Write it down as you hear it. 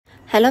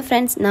Hello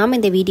friends, நாம்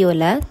இந்த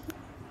வீடியோவில்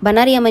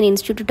Bannari Amman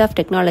Institute of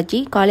Technology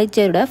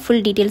காலேஜோட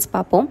ஃபுல் டீட்டெயில்ஸ்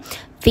பார்ப்போம்.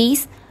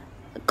 ஃபீஸ்,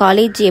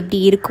 காலேஜ் எப்படி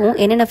இருக்கும்,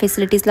 என்னென்ன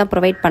ஃபெசிலிட்டிஸ்லாம்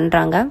ப்ரொவைட்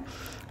பண்ணுறாங்க,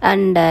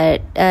 அண்ட்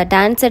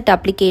TANCET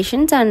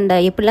அப்ளிகேஷன்ஸ் அண்ட்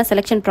எப்படிலாம்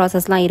செலெக்ஷன்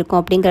ப்ராசஸ்லாம்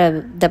இருக்கும்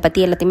அப்படிங்கிறத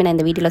பற்றி எல்லாத்தையுமே நான்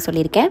இந்த வீடியோவில்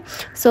சொல்லியிருக்கேன்.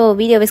 ஸோ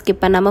வீடியோவை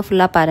ஸ்கிப் பண்ணாமல்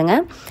ஃபுல்லாக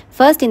பாருங்கள்.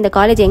 ஃபர்ஸ்ட் இந்த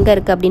காலேஜ் எங்கே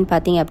இருக்குது அப்படின்னு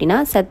பார்த்தீங்க அப்படின்னா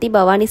சத்தி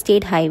Bhavani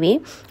state highway,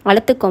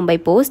 அலத்துக்கொம்பை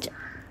post,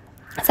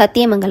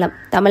 Sathyamangalam,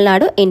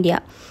 Tamil Nadu, India.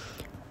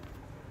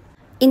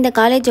 இந்த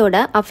காலேஜோட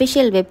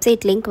அஃபிஷியல்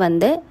வெப்சைட் லிங்க்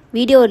வந்து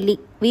வீடியோ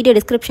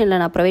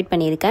டிஸ்கிரிப்ஷனில் நான் ப்ரொவைட்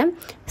பண்ணியிருக்கேன்.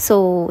 ஸோ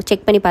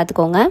செக் பண்ணி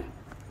பார்த்துக்கோங்க.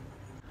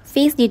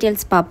 ஃபீஸ்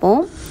டீட்டெயில்ஸ் பார்ப்போம்.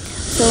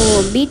 ஸோ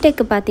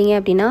பிடெக்கு பார்த்தீங்க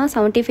அப்படின்னா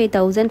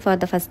 75,000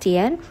 for the first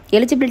year.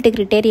 Eligibility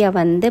criteria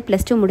வந்து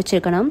 +2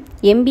 முடிச்சிருக்கணும்.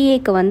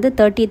 எம்பிஏக்கு வந்து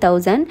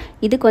 30,000,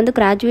 இதுக்கு வந்து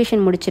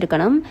கிராஜுவேஷன்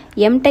முடிச்சிருக்கணும்.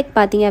 எம்டெக்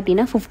பார்த்தீங்க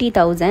அப்படின்னா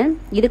 50,000,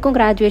 இதுக்கும்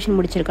கிராஜுவேஷன்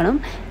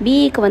முடிச்சிருக்கணும்.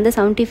 பிஇக்கு வந்து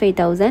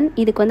 75,000,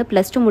 இதுக்கு வந்து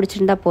 +2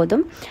 முடிச்சிருந்தா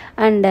போதும்.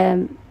 அண்ட்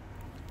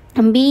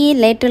பிஇ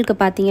லேட்ரலுக்கு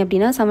பார்த்தீங்க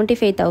அப்படின்னா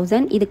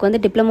 75,000, இதுக்கு வந்து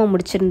டிப்ளமோ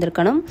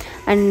முடிச்சிருந்துருக்கணும்.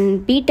 அண்ட்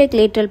பிடெக்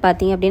லேட்ரல்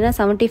பார்த்தீங்க அப்படின்னா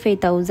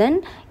 75,000,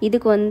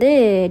 இதுக்கு வந்து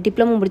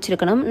டிப்ளமோ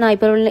முடிச்சிருக்கணும். நான்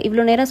இப்போ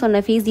இவ்வளோ நேரம்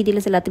சொன்ன ஃபீஸ்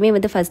டீட்டெயில்ஸ் எல்லாத்துமே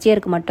வந்து ஃபஸ்ட்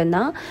இயருக்கு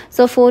மட்டும்தான்.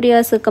 ஸோ 4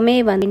 இயர்ஸுக்குமே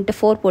வந்து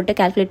 4 போட்டு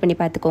கால்குலேட் பண்ணி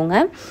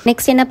பார்த்துக்கோங்க.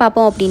 நெக்ஸ்ட் என்ன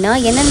பார்ப்போம் அப்படின்னா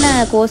என்னென்ன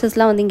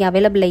கோர்சஸ்லாம் வந்து இங்கே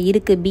அவைலபிளாக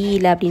இருக்குது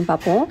பிஇயில் அப்படின்னு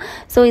பார்ப்போம்.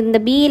 ஸோ இந்த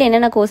பிஇயில்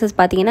என்னென்ன கோர்சஸ்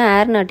பார்த்தீங்கன்னா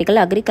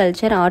aeronautical,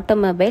 agriculture,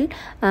 automobile,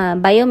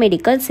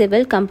 biomedical,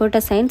 civil,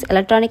 computer science,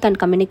 electronic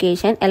and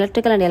communication,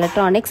 electrical and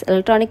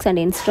electronics and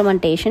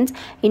instrumentations,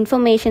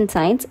 information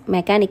science,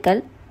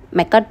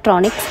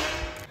 mechatronics.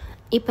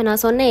 இப்போ நான்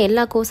சொன்ன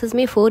எல்லா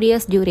கோர்சஸுமே 4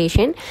 இயர்ஸ்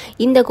டியூரேஷன்.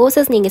 இந்த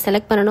கோர்சஸ் நீங்கள்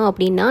செலக்ட் பண்ணணும்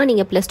அப்படின்னா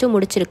நீங்கள் +2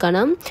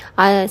 முடிச்சிருக்கணும்.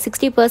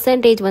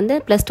 60% வந்து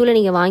 +2ல்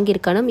நீங்கள்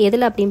வாங்கியிருக்கணும்.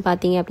 எதில் அப்படின்னு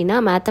பார்த்தீங்க அப்படின்னா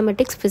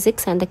மேத்தமெட்டிக்ஸ்,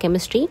 ஃபிசிக்ஸ் அண்ட்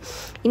கெமிஸ்ட்ரி.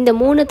 இந்த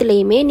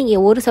மூணுத்துலேயுமே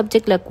நீங்கள் ஒரு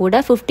சப்ஜெக்டில்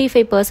கூட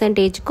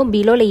 55%க்கும்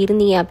பிலோவில்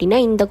இருந்தீங்க அப்படின்னா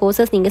இந்த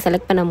கோர்சஸ் நீங்கள்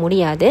செலக்ட் பண்ண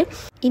முடியாது.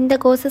 இந்த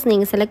கோர்சஸ்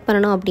நீங்கள் செலக்ட்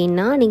பண்ணணும்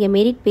அப்படின்னா நீங்கள்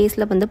மெரிட்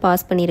பேஸில் வந்து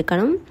பாஸ்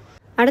பண்ணியிருக்கணும்.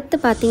 அடுத்து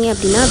பார்த்தீங்க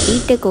அப்படின்னா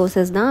பிடெக்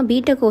கோர்சஸ் தான்.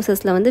 பிடெக்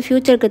கோர்சஸில் வந்து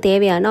ஃப்யூச்சருக்கு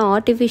தேவையான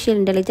artificial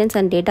intelligence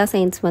and data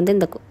science வந்து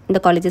இந்த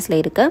காலேஜஸில்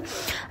இருக்குது.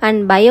 And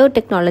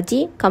biotechnology,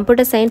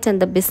 computer science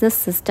and business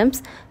systems,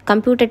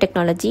 computer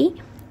technology,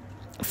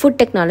 food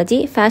technology,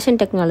 fashion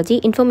technology,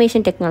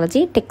 information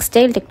technology,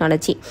 textile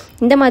technology,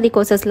 இந்த மாதிரி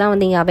கோர்சஸ்லாம்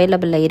வந்து இங்கே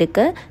அவைலபிளில்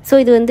இருக்குது.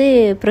 ஸோ இது வந்து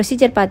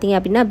ப்ரொசீஜர் பார்த்தீங்க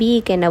அப்படின்னா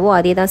பிஇக்கு என்னவோ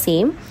அதே தான்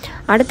சேம்.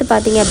 அடுத்து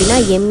பார்த்தீங்க அப்படின்னா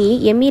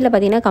எம்இயில்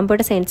பார்த்தீங்கன்னா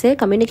computer science,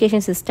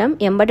 communication system,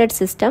 embedded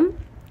system,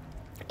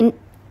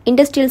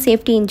 industrial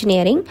safety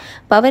engineering,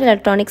 power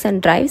electronics and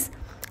drives,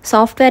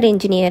 software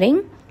engineering,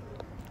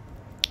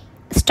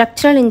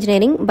 structural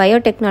engineering,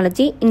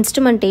 biotechnology,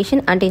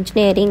 instrumentation and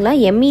இன்ஜினியரிங்லாம்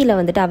எம்இயில்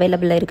வந்துட்டு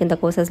அவைலபிளாக இருக்குது இந்த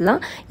கோர்சஸ்லாம்.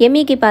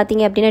 எம்இக்கு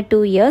பார்த்தீங்க அப்படின்னா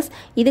 2 இயர்ஸ்,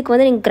 இதுக்கு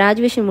வந்து நீங்கள்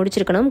கிராஜுவேஷன்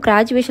முடிச்சிருக்கணும்.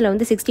 கிராஜுவேஷனில்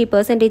வந்து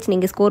 60%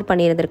 நீங்கள் ஸ்கோர்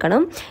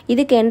பண்ணியிருந்திருக்கணும்.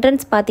 இதுக்கு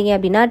என்ட்ரன்ஸ் பார்த்தீங்க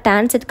அப்படின்னா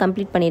TANCET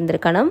கம்ப்ளீட்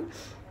பண்ணியிருந்திருக்கணும்.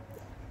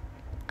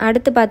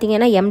 அடுத்து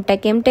பார்த்தீங்கன்னா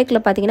எம்டெக்கில்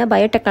பார்த்தீங்கன்னா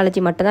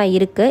பயோடெக்னாலஜி மட்டும் தான்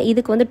இருக்குது.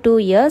 இதுக்கு வந்து 2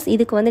 இயர்ஸ்,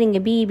 இதுக்கு வந்து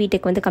நீங்கள்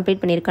பிடெக் வந்து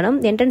கம்ப்ளீட் பண்ணியிருக்கணும்.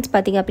 என்ட்ரன்ஸ்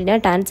பார்த்தீங்க அப்படின்னா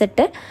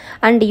TANCET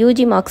அண்ட்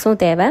யூஜி மார்க்ஸும்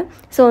தேவை.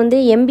 ஸோ வந்து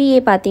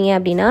எம்பிஏ பார்த்தீங்க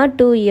அப்படின்னா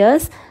 2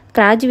 இயர்ஸ்,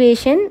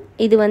 கிராஜுவேஷன்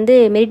இது வந்து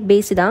மெரிட்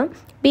பேஸ்டு தான்.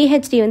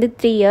 பிஹெச்டி வந்து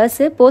 3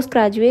 இயர்ஸு, போஸ்ட்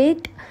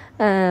கிராஜுவேட்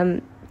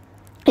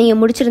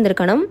நீங்கள்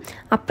முடிச்சிருந்துருக்கணும்.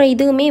 அப்புறம்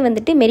இதுவுமே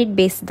வந்துட்டு மெரிட்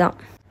பேஸ்டு தான்.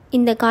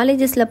 இந்த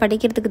காலேஜஸில்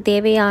படிக்கிறதுக்கு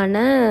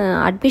தேவையான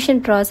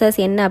அட்மிஷன் ப்ராசஸ்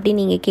என்ன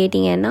அப்படின்னு நீங்கள்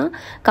கேட்டிங்கன்னா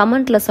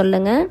கமெண்ட்டில்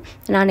சொல்லுங்கள்,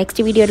 நான்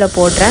நெக்ஸ்ட் வீடியோவில்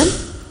போடுறேன்.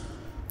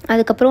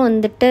 அதுக்கப்புறம்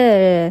வந்துட்டு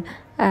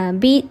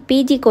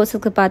பிஜி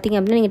கோர்ஸுக்கு பார்த்தீங்க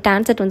அப்படின்னா நீங்கள்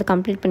TANCET வந்து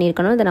கம்ப்ளீட்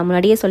பண்ணியிருக்கணும். அதை நான்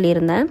முன்னாடியே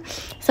சொல்லியிருந்தேன்.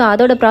 ஸோ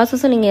அதோட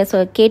ப்ராசஸும்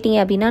நீங்கள் கேட்டிங்க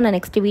அப்படின்னா நான்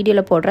நெக்ஸ்ட்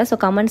வீடியோவில் போடுறேன். ஸோ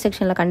கமெண்ட்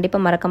செக்ஷனில்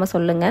கண்டிப்பாக மறக்காமல்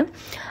சொல்லுங்கள்.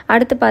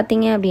 அடுத்து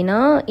பார்த்தீங்க அப்படின்னா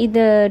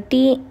இது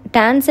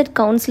TANCET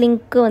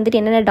கவுன்சிலிங்க்கு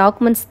வந்துட்டு என்னென்ன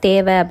டாக்குமெண்ட்ஸ்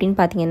தேவை அப்படின்னு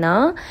பார்த்தீங்கன்னா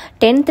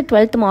 10th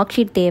 12th மார்க்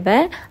ஷீட் தேவை,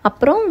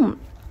 அப்புறம்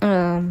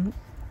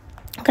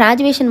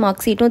கிராஜுவேஷன்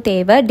மார்க் ஷீட்டும்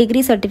தேவை,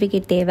 டிகிரி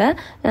சர்டிஃபிகேட் தேவை,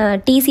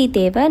 டிசி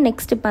தேவை.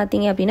 நெக்ஸ்ட்டு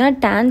பார்த்தீங்க அப்படின்னா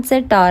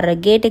TANCET R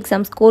gate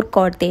exam score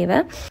card தேவை,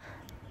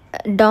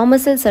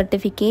 டாமசல்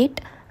சர்டிஃபிகேட்,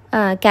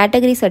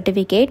 கேட்டகரி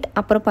சர்டிஃபிகேட்,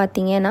 அப்புறம்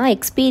பார்த்தீங்கன்னா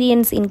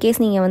எக்ஸ்பீரியன்ஸ் இன்கேஸ்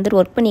நீங்கள் வந்து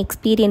ஒர்க் பண்ணி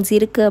எக்ஸ்பீரியன்ஸ்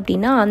இருக்குது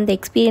அப்படின்னா அந்த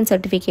எக்ஸ்பீரியன்ஸ்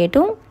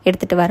சர்டிஃபிகேட்டும்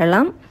எடுத்துகிட்டு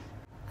வரலாம்.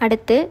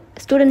 அடுத்து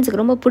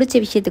ஸ்டூடெண்ட்ஸுக்கு ரொம்ப பிடிச்ச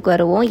விஷயத்துக்கு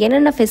வருவோம்.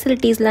 என்னென்ன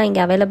ஃபெசிலிட்டிஸ்லாம்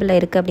இங்கே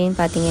அவைலபிளாக இருக்குது அப்படின்னு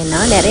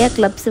பார்த்தீங்கன்னா நிறையா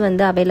கிளப்ஸ்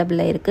வந்து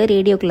அவைலபிளாக இருக்குது,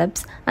 ரேடியோ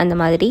கிளப்ஸ் அந்த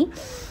மாதிரி.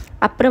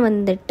 அப்புறம்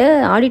வந்துட்டு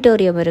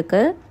ஆடிட்டோரியம்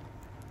இருக்குது,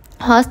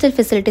 ஹாஸ்டல்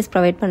ஃபெசிலிட்டிஸ்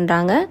ப்ரொவைட்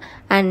பண்ணுறாங்க.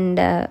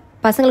 அண்ட்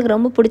பசங்களுக்கு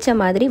ரொம்ப பிடிச்ச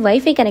மாதிரி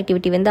வைஃபை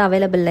கனெக்டிவிட்டி வந்து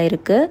அவைலபிளாக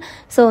இருக்குது.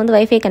 ஸோ வந்து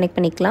வைஃபை கனெக்ட்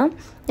பண்ணிக்கலாம்.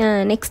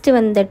 நெக்ஸ்ட்டு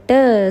வந்துட்டு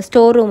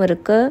ஸ்டோர் ரூம்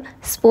இருக்குது,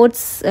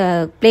 ஸ்போர்ட்ஸ்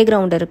ப்ளே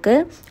கிரவுண்ட்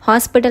இருக்குது,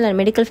 ஹாஸ்பிட்டல் அண்ட்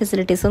மெடிக்கல்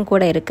ஃபெசிலிட்டிஸும்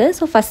கூட இருக்குது.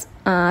 ஸோ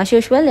அஸ்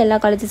யூஷுவல் எல்லா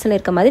காலேஜஸில்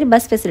இருக்க மாதிரி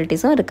பஸ்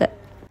ஃபெசிலிட்டிஸும் இருக்குது.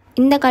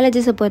 இந்த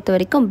காலேஜஸை பொறுத்த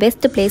வரைக்கும்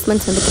பெஸ்ட்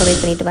பிளேஸ்மெண்ட்ஸ் வந்து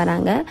ப்ரொவைட் பண்ணிட்டு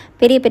வராங்க.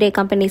 பெரிய பெரிய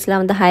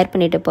கம்பெனிஸ்லாம் வந்து ஹையர்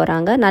பண்ணிட்டு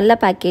போகிறாங்க. நல்ல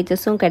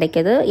பேக்கேஜஸும்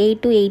கிடைக்கிது. 8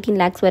 to 18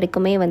 lakhs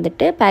வரைக்குமே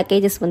வந்துட்டு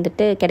பேக்கேஜஸ்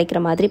வந்துட்டு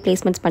கிடைக்கிற மாதிரி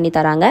பிளேஸ்மெண்ட்ஸ் பண்ணி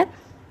தராங்க.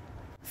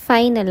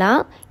 ஃபைனலாக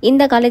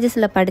இந்த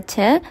காலேஜஸில் படித்த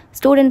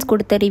ஸ்டூடெண்ட்ஸ்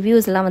கொடுத்த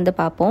ரிவ்யூஸ்லாம் வந்து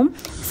பார்ப்போம்.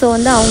 ஸோ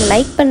வந்து அவங்க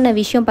லைக் பண்ண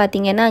விஷயம்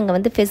பார்த்திங்கன்னா அங்கே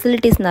வந்து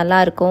ஃபெசிலிட்டிஸ்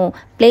நல்லாயிருக்கும்,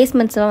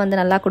 பிளேஸ்மெண்ட்ஸ்லாம் வந்து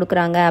நல்லா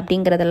கொடுக்குறாங்க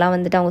அப்படிங்கிறதெல்லாம்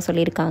வந்துட்டு அவங்க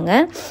சொல்லியிருக்காங்க.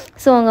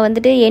 ஸோ அவங்க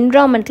வந்துட்டு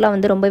என்விரான்மெண்ட்லாம்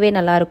வந்து ரொம்பவே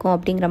நல்லாயிருக்கும்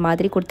அப்படிங்கிற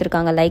மாதிரி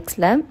கொடுத்துருக்காங்க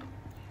லைக்ஸில்.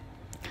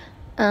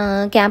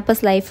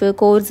 கேம்பஸ் லைஃபு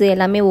கோர்ஸு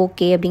எல்லாமே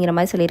ஓகே அப்படிங்கிற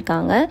மாதிரி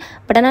சொல்லியிருக்காங்க.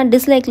 பட் ஆனால்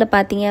டிஸ்லைக்கில்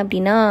பார்த்தீங்க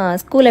அப்படின்னா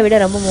ஸ்கூலை விட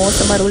ரொம்ப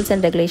மோசமாக ரூல்ஸ்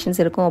அண்ட்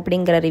ரெகுலேஷன்ஸ் இருக்கும்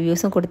அப்படிங்கிற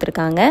ரிவ்யூஸும்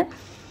கொடுத்துருக்காங்க.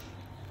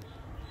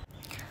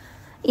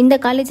 இந்த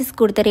காலேஜஸ்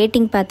கொடுத்த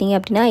ரேட்டிங் பார்த்தீங்க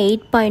அப்படின்னா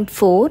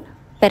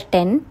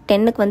 8.4/10,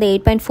 10க்கு வந்து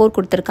 8.4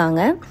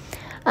 கொடுத்துருக்காங்க.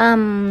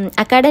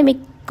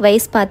 அகாடமிக்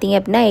வைஸ் பார்த்தீங்க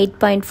அப்படின்னா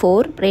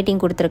 8.4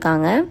 ரேட்டிங்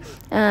கொடுத்துருக்காங்க.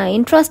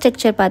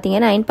 இன்ஃப்ராஸ்ட்ரக்சர்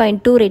பார்த்தீங்கன்னா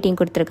 9.2 ரேட்டிங்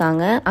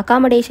கொடுத்துருக்காங்க.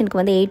 அகாமடேஷனுக்கு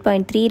வந்து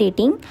 8.3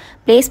 ரேட்டிங்,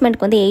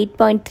 பிளேஸ்மெண்ட்க்கு வந்து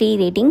 8.3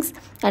 ரேட்டிங்ஸ்,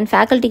 அண்ட்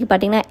ஃபேக்கல்ட்டிக்கு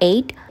பார்த்தீங்கன்னா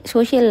 8,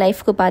 சோஷியல்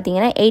லைஃப்க்கு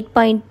பார்த்தீங்கன்னா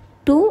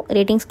 8.2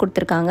 ரேட்டிங்ஸ்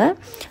கொடுத்துருக்காங்க.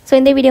 ஸோ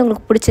இந்த வீடியோ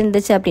உங்களுக்கு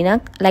பிடிச்சிருந்துச்சு அப்படின்னா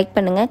லைக்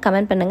பண்ணுங்கள்,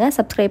 கமெண்ட் பண்ணுங்கள்,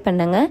 சப்ஸ்கிரைப்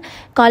பண்ணுங்கள்.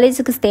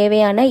 காலேஜுக்கு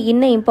தேவையான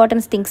இன்னும்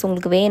இம்பார்ட்டன்ஸ் திங்ஸ்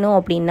உங்களுக்கு வேணும்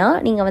அப்படின்னா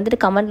நீங்கள்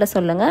வந்துட்டு கமெண்ட்டில்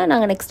சொல்லுங்கள்.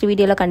 நாங்கள் நெக்ஸ்ட்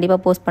வீடியோவில்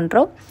கண்டிப்பாக போஸ்ட்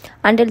பண்ணுறோம்.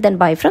 Until then,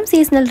 bye from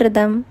Seasonal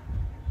Rhythm.